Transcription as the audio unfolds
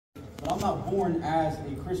but I'm not born as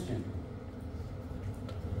a Christian.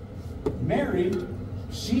 Mary,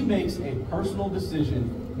 she makes a personal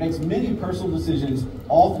decision, makes many personal decisions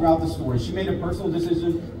all throughout the story. She made a personal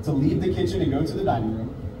decision to leave the kitchen and go to the dining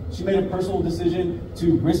room. She made a personal decision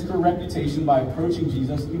to risk her reputation by approaching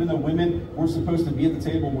Jesus, even though women weren't supposed to be at the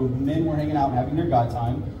table when men were hanging out and having their God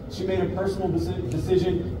time. She made a personal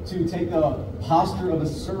decision to take the posture of a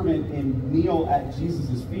servant and kneel at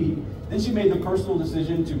Jesus' feet. Then she made the personal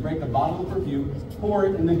decision to break the bottle of perfume, pour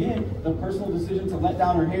it, and again, the personal decision to let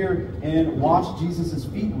down her hair and wash Jesus'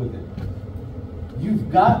 feet with it.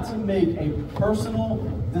 You've got to make a personal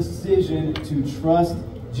decision to trust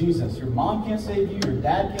Jesus. Your mom can't save you, your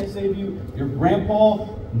dad can't save you, your grandpa,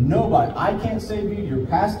 nobody. I can't save you, your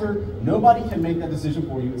pastor, nobody can make that decision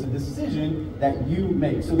for you. It's a decision that you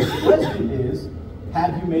make. So the question is,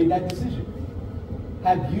 have you made that decision?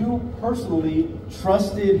 Have you personally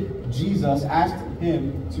trusted Jesus, asked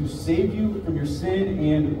him to save you from your sin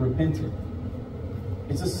and repented?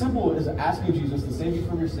 It's as simple as asking Jesus to save you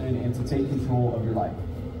from your sin and to take control of your life.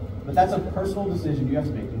 But that's a personal decision you have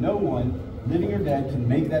to make. No one, living or dead, can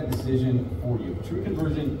make that decision for you. True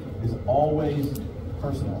conversion is always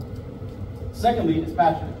personal. Secondly, it's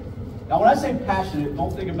passionate. Now, when I say passionate,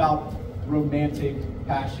 don't think about romantic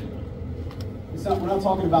passion. We're not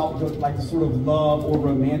talking about like the sort of love or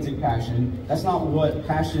romantic passion. That's not what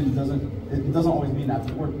passion it doesn't always mean that.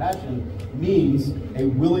 The word passion means a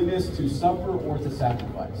willingness to suffer or to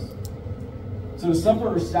sacrifice. So to suffer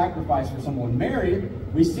or sacrifice for someone. Mary,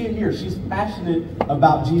 we see it here. She's passionate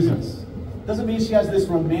about Jesus. Doesn't mean she has this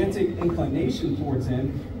romantic inclination towards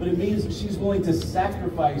him, but it means she's willing to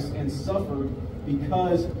sacrifice and suffer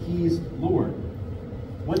because he's Lord.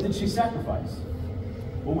 What did she sacrifice?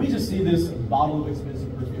 Well, we just see this bottle of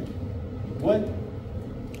expensive perfume.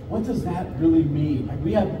 What does that really mean? Like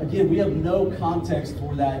we have no context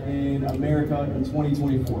for that in America in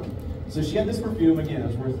 2024. So she had this perfume, again, it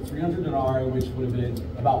was worth 300 denarii, which would have been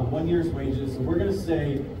about 1 year's wages. So we're going to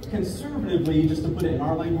say, conservatively, just to put it in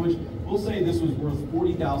our language, we'll say this was worth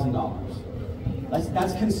 $40,000.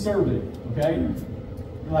 That's conservative, okay?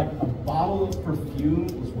 Like a bottle of perfume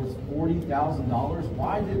was worth $40,000.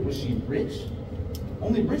 Why was she rich?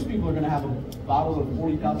 Only rich people are going to have a bottle of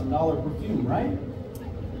 $40,000 perfume, right?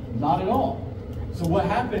 Not at all. So what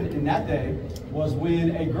happened in that day was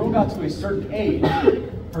when a girl got to a certain age,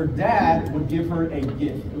 her dad would give her a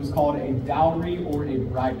gift. It was called a dowry or a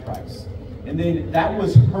bride price. And then that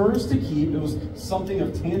was hers to keep. It was something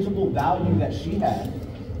of tangible value that she had.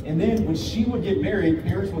 And then when she would get married,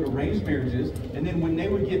 parents would arrange marriages. And then when they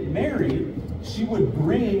would get married, she would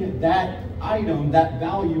bring that item, that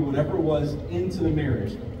value, whatever it was, into the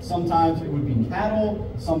marriage. Sometimes it would be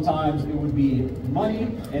cattle, sometimes it would be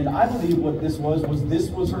money. And I believe what this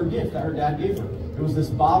was her gift that her dad gave her. It was this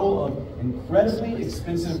bottle of incredibly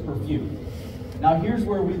expensive perfume. Now here's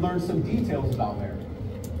where we learn some details about Mary.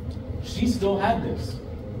 She still had this.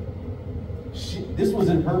 This was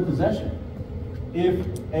in her possession. If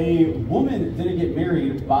a woman didn't get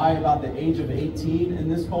married by about the age of 18 in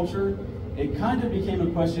this culture, it kind of became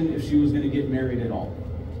a question if she was going to get married at all.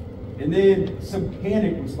 And then some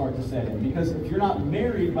panic would start to set in, because if you're not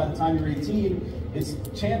married by the time you're 18,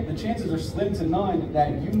 the chances are slim to none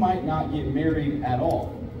that you might not get married at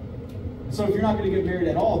all. So if you're not going to get married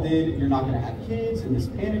at all, then you're not going to have kids, and this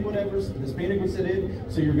panic would set in,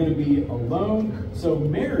 so you're going to be alone. So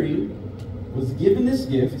Mary was given this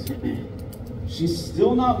gift. She's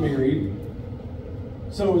still not married.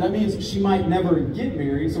 So that means she might never get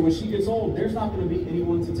married. So when she gets old, there's not going to be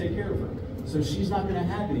anyone to take care of her. So she's not going to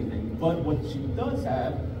have anything. But what she does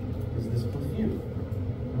have is this perfume.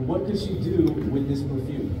 And what could she do with this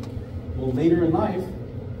perfume? Well, later in life,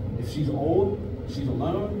 if she's old, she's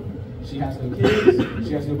alone, she has no kids,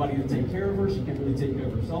 she has nobody to take care of her, she can't really take care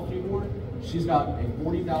of herself anymore, she's got a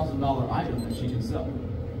 $40,000 item that she can sell.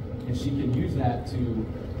 And she can use that to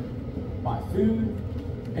buy food,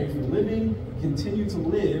 pay for a living, continue to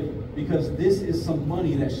live, because this is some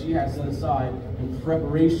money that she has set aside in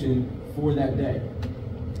preparation for that day.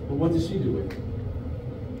 But what does she do with it?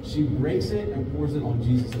 She breaks it and pours it on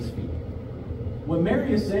Jesus' feet. What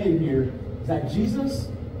Mary is saying here is that Jesus,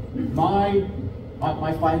 my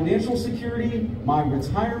financial security, my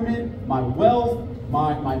retirement, my wealth,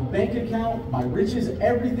 my bank account, my riches,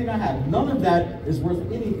 everything I have, none of that is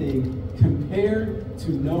worth anything compared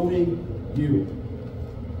to knowing you.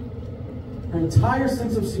 Her entire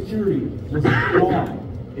sense of security was gone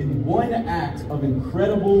in one act of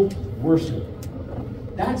incredible worship.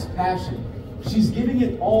 That's passion. She's giving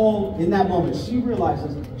it all in that moment. She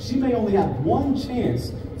realizes she may only have one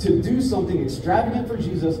chance to do something extravagant for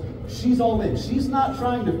Jesus, She's all in. She's not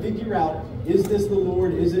trying to figure out, is this the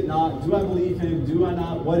Lord? Is it not? Do I believe him? Do I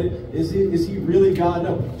not? What is he really God?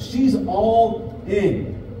 No. She's all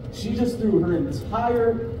in. She just threw her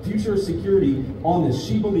entire future security on this.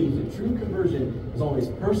 She believes that true conversion is always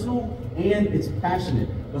personal and it's passionate.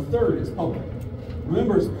 The third is public.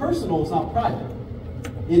 Remember, it's personal, it's not private.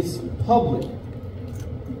 It's public.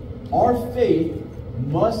 Our faith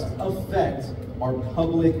must affect our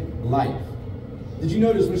public life. Did you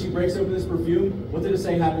notice when she breaks open this perfume, what did it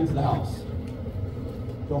say happened to the house?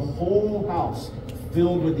 The whole house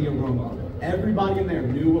filled with the aroma. Everybody in there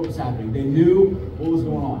knew what was happening. They knew what was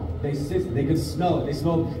going on. They could smell it. They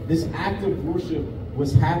smelled this act of worship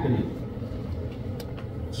was happening.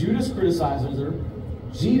 Judas criticizes her.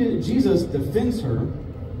 Jesus defends her.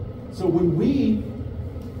 So when we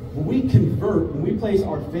convert, when we place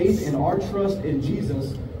our faith and our trust in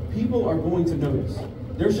Jesus, people are going to notice.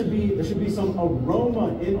 There should be some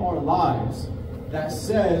aroma in our lives that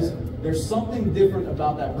says there's something different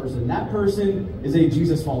about that person. That person is a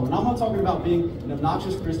Jesus follower. And I'm not talking about being an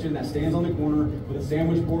obnoxious Christian that stands on the corner with a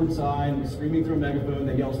sandwich board sign, screaming through a megaphone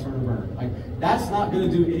that yells turn or burn. Like, that's not going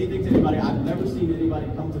to do anything to anybody. I've never seen anybody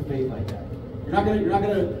come to faith like that. You're not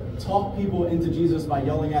going to talk people into Jesus by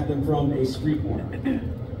yelling at them from a street corner.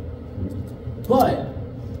 But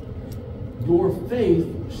your faith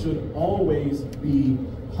should always be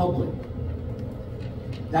public.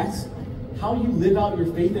 That's how you live out your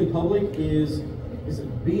faith in public is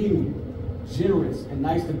being generous and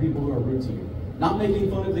nice to people who are rude to you. Not making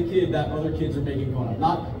fun of the kid that other kids are making fun of.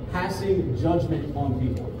 Not passing judgment on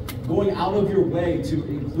people. Going out of your way to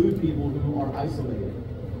include people who are isolated.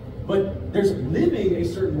 But there's living a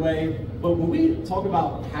certain way. But when we talk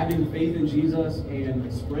about having faith in Jesus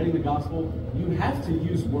and spreading the gospel, you have to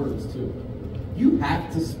use words too. You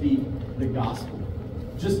have to speak the gospel.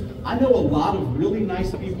 I know a lot of really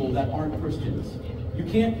nice people that aren't Christians. You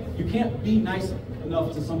can't be nice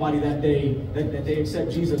enough to somebody that they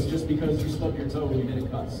accept Jesus just because you stubbed your toe and you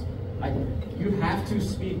didn't cuss. You have to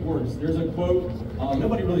speak words. There's a quote,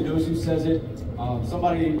 nobody really knows who says it.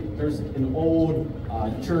 There's an old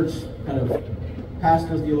church kind of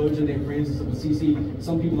pastor, theologian named Francis of Assisi.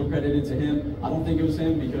 Some people are credited to him. I don't think it was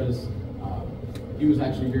him because he was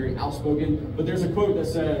actually very outspoken. But there's a quote that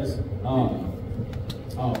says,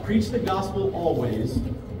 preach the gospel always,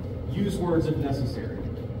 use words if necessary.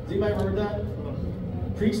 Has anybody ever heard that?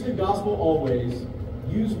 Preach the gospel always,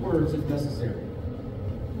 use words if necessary.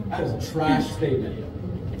 That is a trash statement.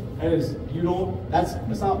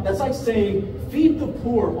 That's like saying feed the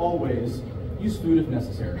poor always, use food if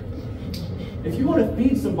necessary. If you want to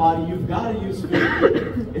feed somebody, you've got to use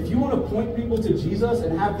food. If you want to point people to Jesus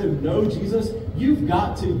and have them know Jesus, you've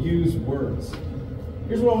got to use words.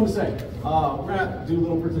 Here's what I want to say. We're going to do a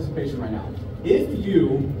little participation right now. If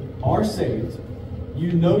you are saved,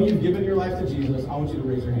 you know you've given your life to Jesus, I want you to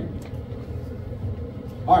raise your hand.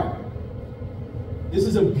 All right. This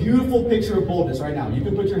is a beautiful picture of boldness right now. You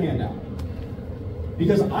can put your hand down.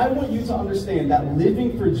 Because I want you to understand that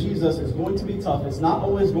living for Jesus is going to be tough. It's not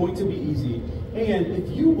always going to be easy. And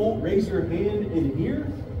if you won't raise your hand in here,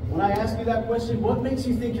 when I ask you that question, what makes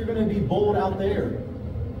you think you're going to be bold out there?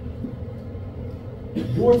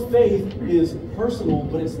 Your faith is personal,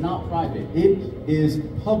 but it's not private. It is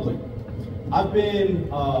public. I've been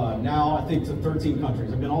now, I think, to 13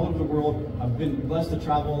 countries. I've been all over the world. I've been blessed to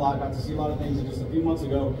travel a lot. Got to see a lot of things. And just a few months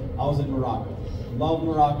ago, I was in Morocco. Love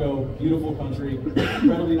Morocco, beautiful country,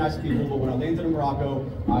 incredibly nice people. But when I landed in Morocco,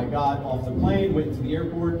 I got off the plane, went to the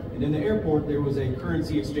airport, and in the airport, there was a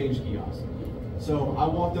currency exchange kiosk. So I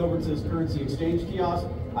walked over to this currency exchange kiosk.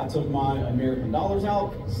 I took my American dollars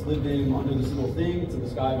out, slid them under this little thing to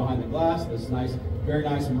this guy behind the glass, this nice, very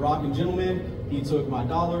nice Moroccan gentleman. He took my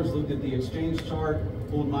dollars, looked at the exchange chart,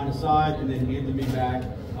 pulled mine aside, and then handed me back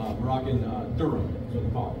Moroccan dirham, is what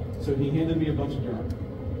they call it. So he handed me a bunch of dirham.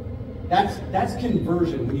 That's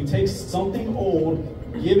conversion. When you take something old,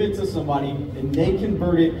 give it to somebody, and they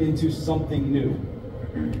convert it into something new.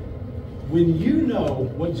 When you know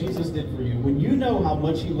what Jesus did for you, when you know how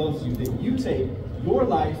much he loves you, that you take your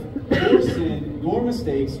life, your sin, your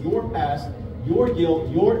mistakes, your past, your guilt,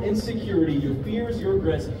 your insecurity, your fears, your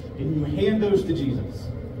regrets, and you hand those to Jesus.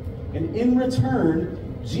 And in return,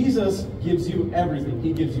 Jesus gives you everything.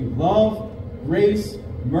 He gives you love, grace,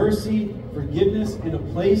 mercy, forgiveness, and a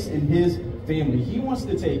place in his family. He wants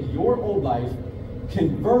to take your old life,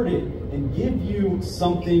 convert it, and give you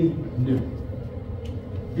something new.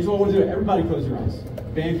 Here's what I want to do. Everybody close your eyes.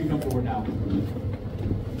 Band can come forward now.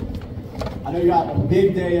 I know you got a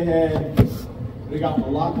big day ahead. We got a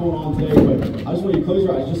lot going on today, but I just want you to close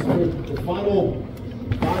your eyes just for the final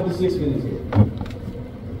 5 to 6 minutes here.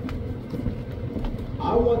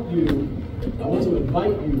 want to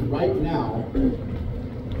invite you right now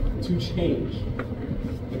to change.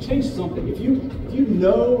 Change something. If you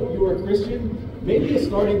know you're a Christian, maybe it's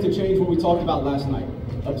starting to change what we talked about last night.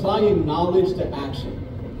 Applying knowledge to action.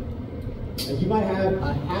 And you might have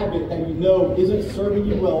a habit that you know isn't serving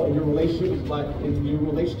you well in your relationship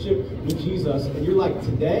with Jesus, and you're like,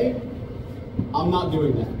 today, I'm not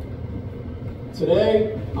doing that.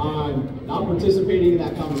 Today, I'm not participating in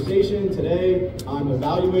that conversation. Today, I'm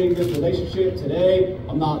evaluating this relationship. Today,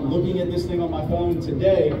 I'm not looking at this thing on my phone.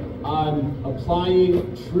 Today, I'm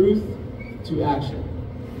applying truth to action.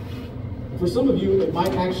 For some of you, it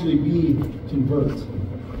might actually be convert.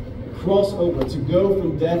 Cross over, to go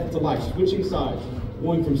from death to life, switching sides,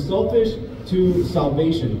 going from selfish to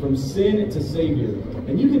salvation, from sin to Savior.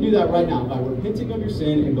 And you can do that right now by repenting of your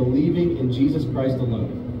sin and believing in Jesus Christ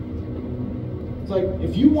alone. It's like,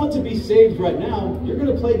 if you want to be saved right now, you're going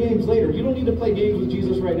to play games later. You don't need to play games with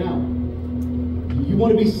Jesus right now. You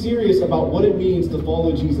want to be serious about what it means to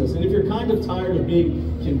follow Jesus. And if you're kind of tired of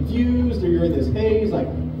being confused, or you're in this haze, like,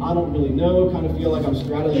 I don't really know, kind of feel like I'm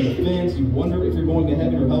straddling the fence, you wonder if you're going to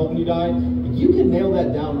heaven or hell when you die, you can nail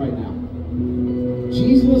that down right now.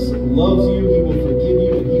 Jesus loves you, he will forgive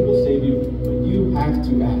you, and he will save you, but you have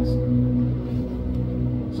to ask.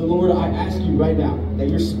 So Lord, I ask you right now that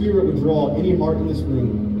your Spirit would draw any heart in this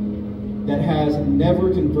room that has never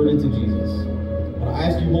converted to Jesus. And I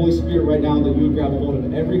ask you, Holy Spirit, right now that you would grab a hold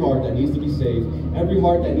of every heart that needs to be saved, every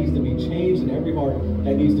heart that needs to be changed, and every heart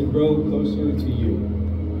that needs to grow closer to you.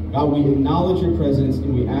 God, we acknowledge your presence,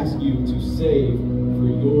 and we ask you to save for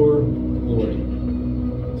your glory.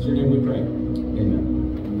 In your name we pray. Amen.